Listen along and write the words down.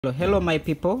Hello my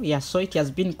people. Yeah, so it has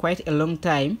been quite a long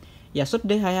time. Yeah, so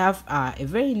today I have a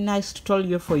very nice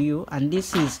tutorial for you, and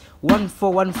this is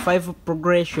 1415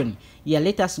 progression. Yeah,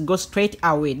 let us go straight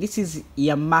away. This is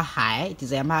Yamaha. It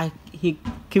is a Yamaha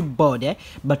keyboard,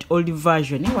 but old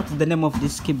version. What is the name of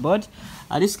this keyboard?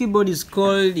 This keyboard is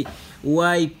called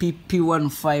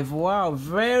YPP15. Wow,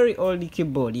 very old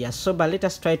keyboard. Yeah, so but let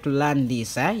us try to learn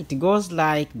this. It goes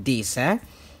like this. It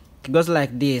goes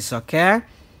like this. Okay.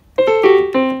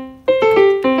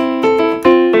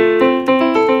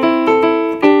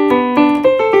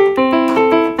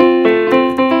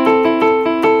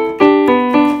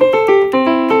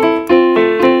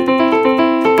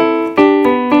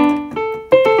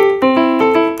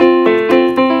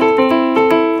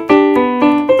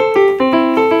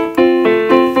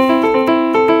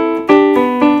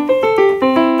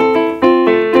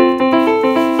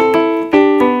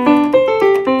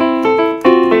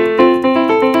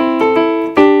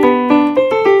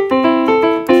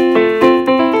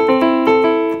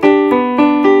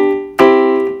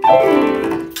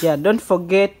 Yeah, don't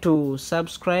forget to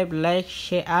subscribe, like,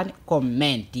 share and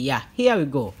comment. Yeah, here we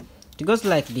go. It goes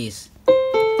like this.